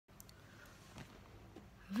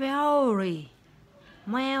very,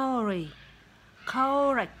 very,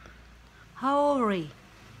 correct, hurry,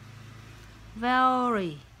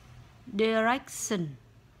 very, direction,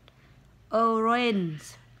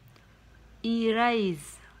 arrange,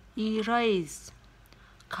 erase, erase,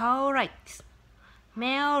 correct,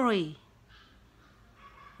 Mary,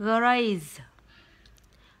 garage,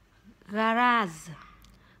 garage,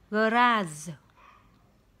 garage,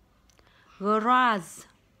 garage,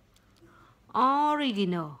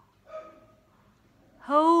 original,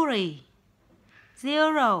 hurry,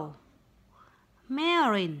 zero,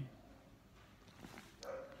 marine,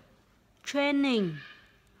 training,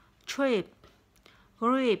 trip,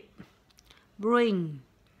 grip, bring,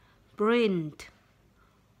 print,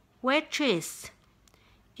 waitress,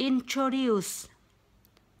 introduce,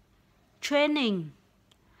 training,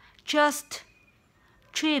 just,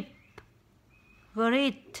 trip,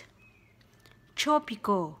 grit,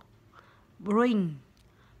 tropical, bring,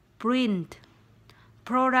 print,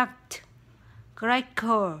 product,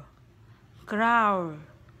 cracker, growl,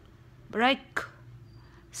 break,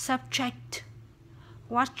 subject,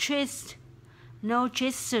 watches,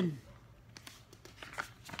 notation.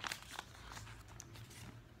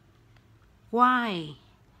 Why,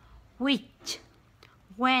 which,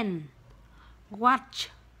 when, watch,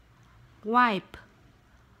 wipe,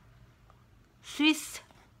 Swiss,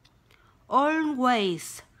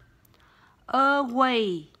 always,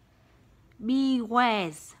 away,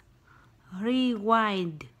 beware,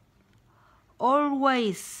 rewind,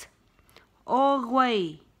 always,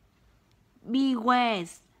 always, beware,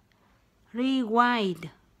 rewind,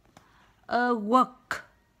 a work,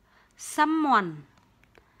 someone,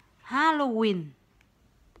 Halloween,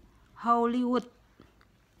 Hollywood,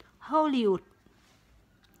 Hollywood.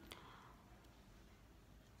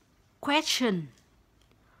 Question,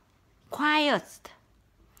 quiet,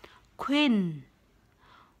 queen,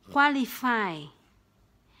 qualify,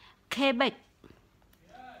 Quebec,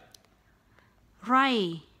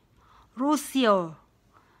 Ray, Russia,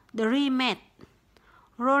 Dreamet,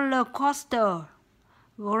 roller coaster,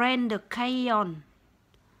 Grand Canyon,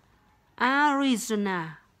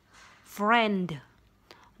 Arizona, friend,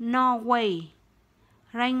 Norway,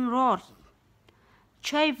 rain road,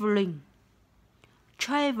 traveling,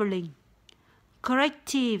 traveling,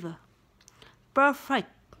 corrective, perfect,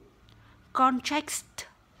 context,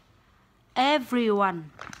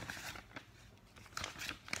 everyone.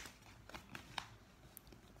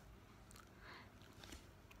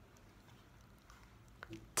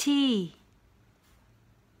 T,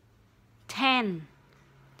 10,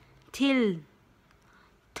 till,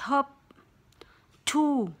 top,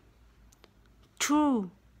 2, true,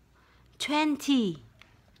 20,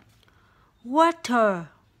 water,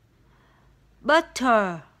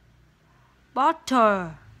 butter,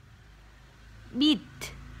 butter,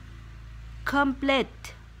 beat,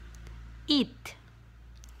 complete, eat,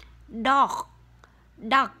 dog,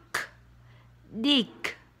 duck,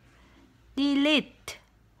 dick, delete,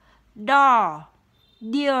 door,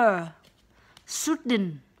 deer,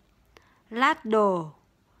 sudden, laddo,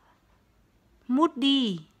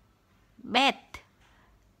 moody, bed,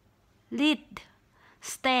 lid,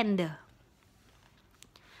 stand,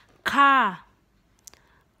 car,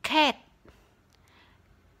 cat,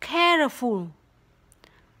 careful,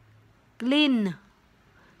 clean,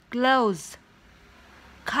 close,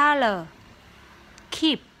 color,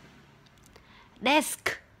 keep,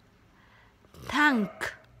 desk,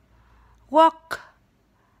 tank, walk,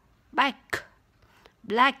 back,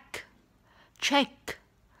 black, check,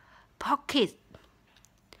 pocket,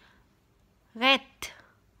 get,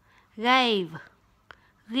 gave,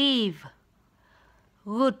 give,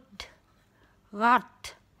 good,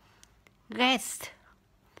 got, guest,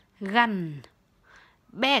 gun,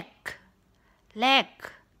 back, leg,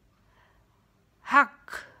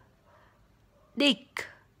 huck, dick,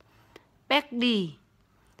 baggy,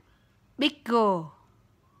 big go,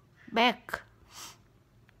 back,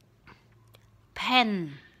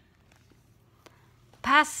 pen,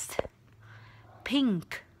 past,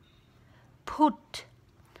 pink, put,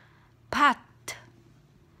 pat,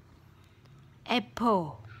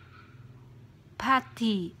 apple,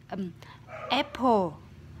 party, apple,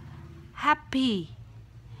 happy,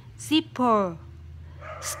 zipper,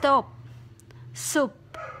 stop,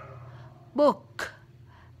 soup, book,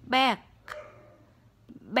 bag,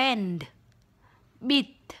 bend,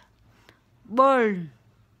 beat, burn,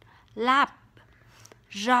 lap,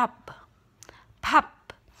 drop,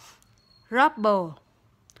 pop, rubble,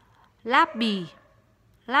 lappy,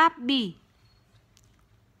 lappy.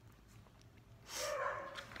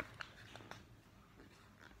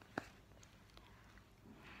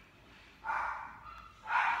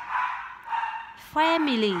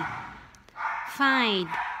 family, find,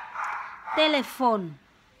 telephone,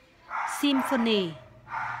 symphony,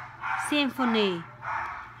 symphony,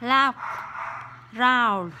 laugh,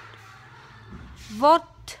 round,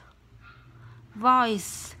 vote,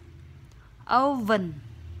 voice, oven,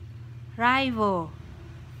 rival,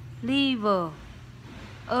 liver,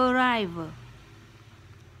 arrive,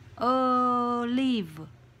 live,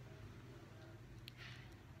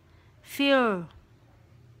 fear,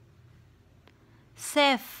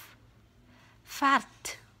 safe,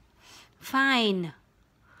 fat, fine,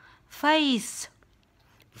 face,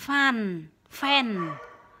 fun, fan,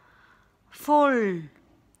 full,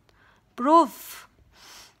 proof,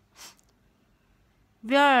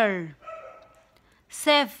 world,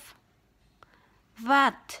 safe,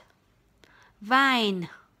 vat, vine,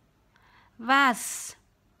 vas,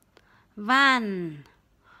 van,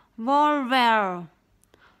 volver,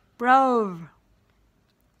 brow,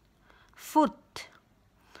 foot,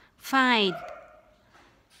 fight,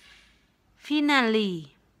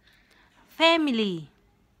 finale, family,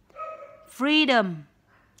 freedom,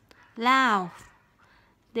 loud,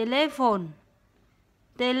 telephone,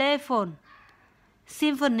 telephone,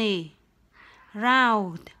 symphony,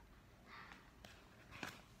 round.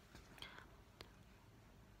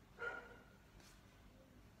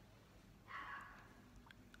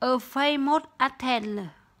 A famous athlete,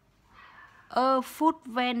 a food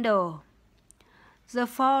vendor, the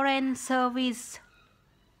foreign service,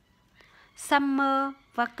 summer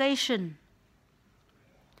vacation,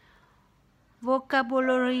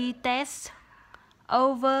 vocabulary test,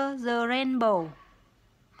 over the rainbow,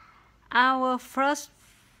 our first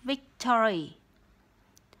victory,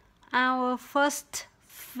 our first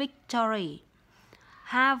victory,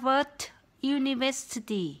 Harvard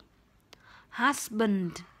University,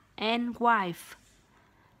 husband and wife,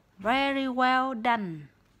 very well done.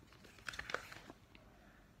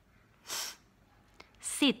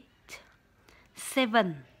 Sit,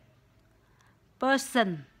 7,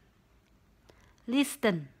 person,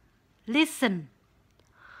 listen, listen,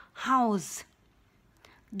 house,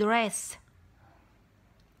 dress,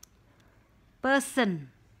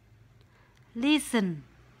 person, listen,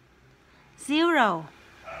 0,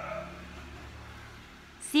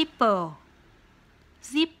 zipper,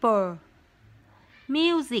 zipper,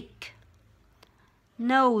 music,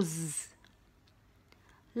 nose,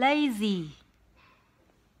 lazy,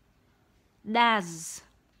 does,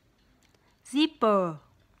 zipper,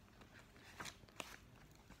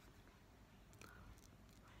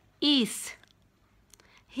 is,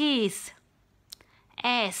 his,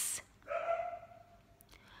 as,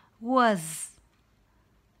 was,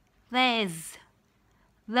 there's,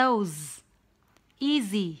 those,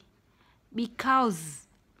 easy, because,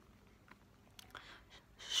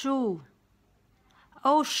 shoe,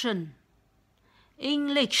 ocean,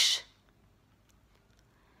 English,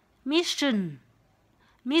 mission,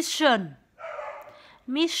 mission,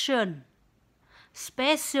 mission,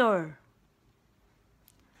 special,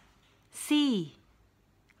 see,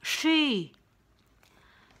 she,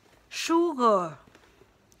 sugar,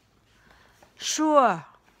 sure,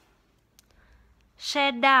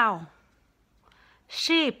 shadow,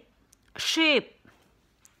 sheep, sheep,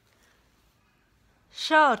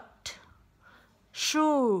 shirt,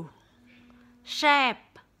 shoe, shape,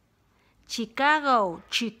 Chicago,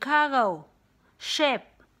 Chicago, shape,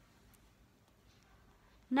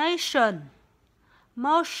 nation,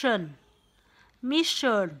 motion,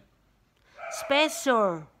 mission,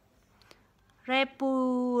 special,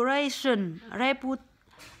 reputation,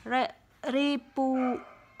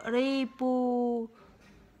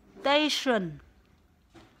 reputation,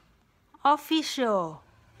 official,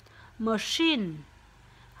 machine,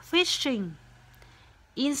 fishing,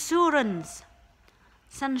 insurance,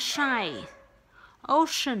 sunshine,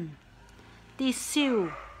 ocean,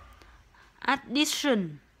 tissue,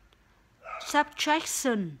 addition,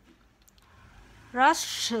 subtraction,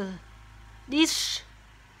 rush, dish,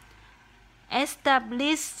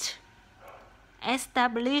 established,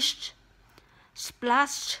 established,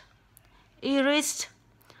 splash, erased,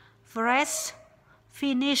 fresh,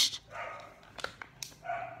 finished,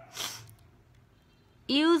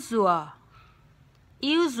 usual,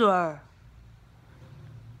 usual,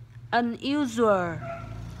 unusual,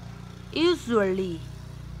 usually,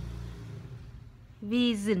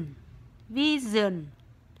 vision, vision,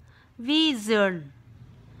 vision,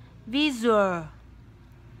 visual,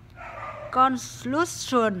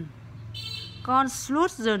 conclusion,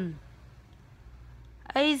 conclusion,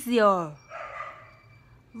 Asia,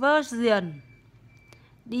 version,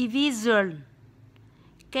 division,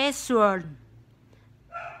 casual,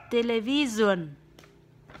 television,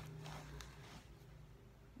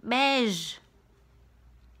 beige,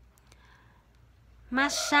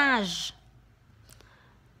 massage,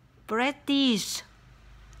 British,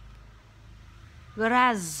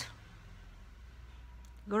 grass,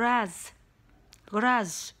 grass,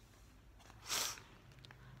 grass,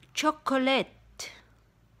 chocolate,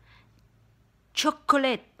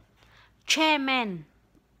 chocolate, chairman,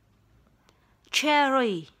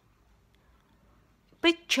 cherry,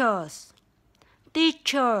 pictures,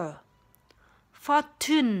 teacher,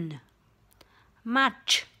 fortune,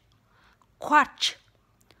 match, quatch,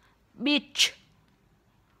 beach,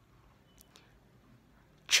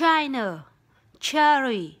 China,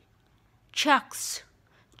 cherry, chucks,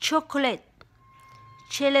 chocolate,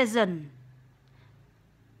 gelatin,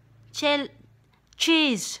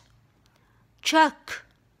 cheese, chuck,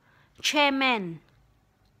 chairman,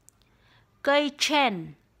 cây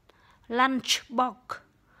chen, lunchbox,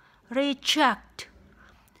 retract,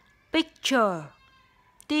 picture,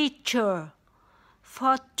 teacher,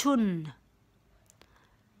 fortune,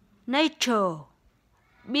 nature,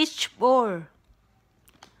 beach ball,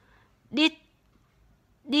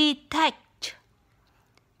 detect,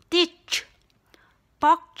 teach,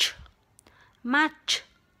 porch, match,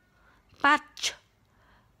 patch,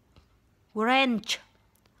 wrench,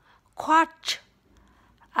 quatch,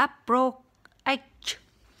 approach,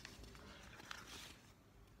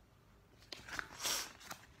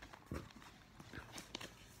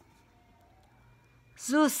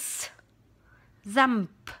 Zeus,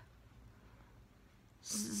 jump,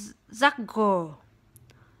 juggle,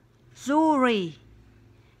 Zuri,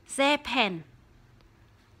 Japan,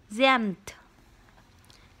 Giant,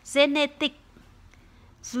 genetic,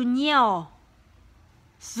 junior,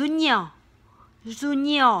 junior,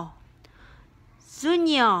 junior,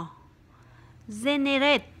 junior,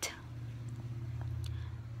 generate,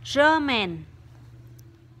 German,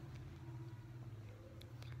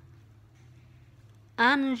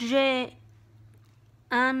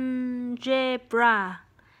 algebra,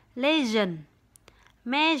 legend,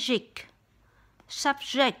 magic,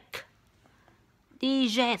 subject,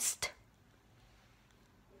 digest,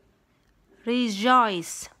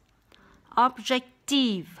 rejoice,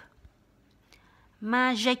 objective,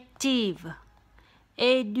 adjective,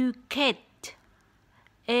 educate,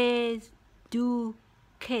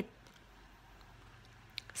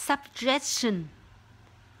 suggestion,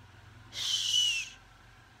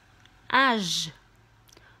 age,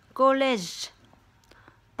 college,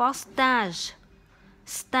 postage,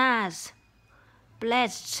 stars,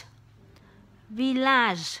 pledge,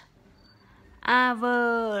 village,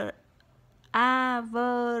 average,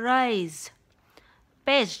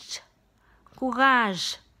 page,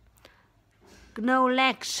 courage,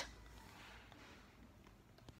 knowledge,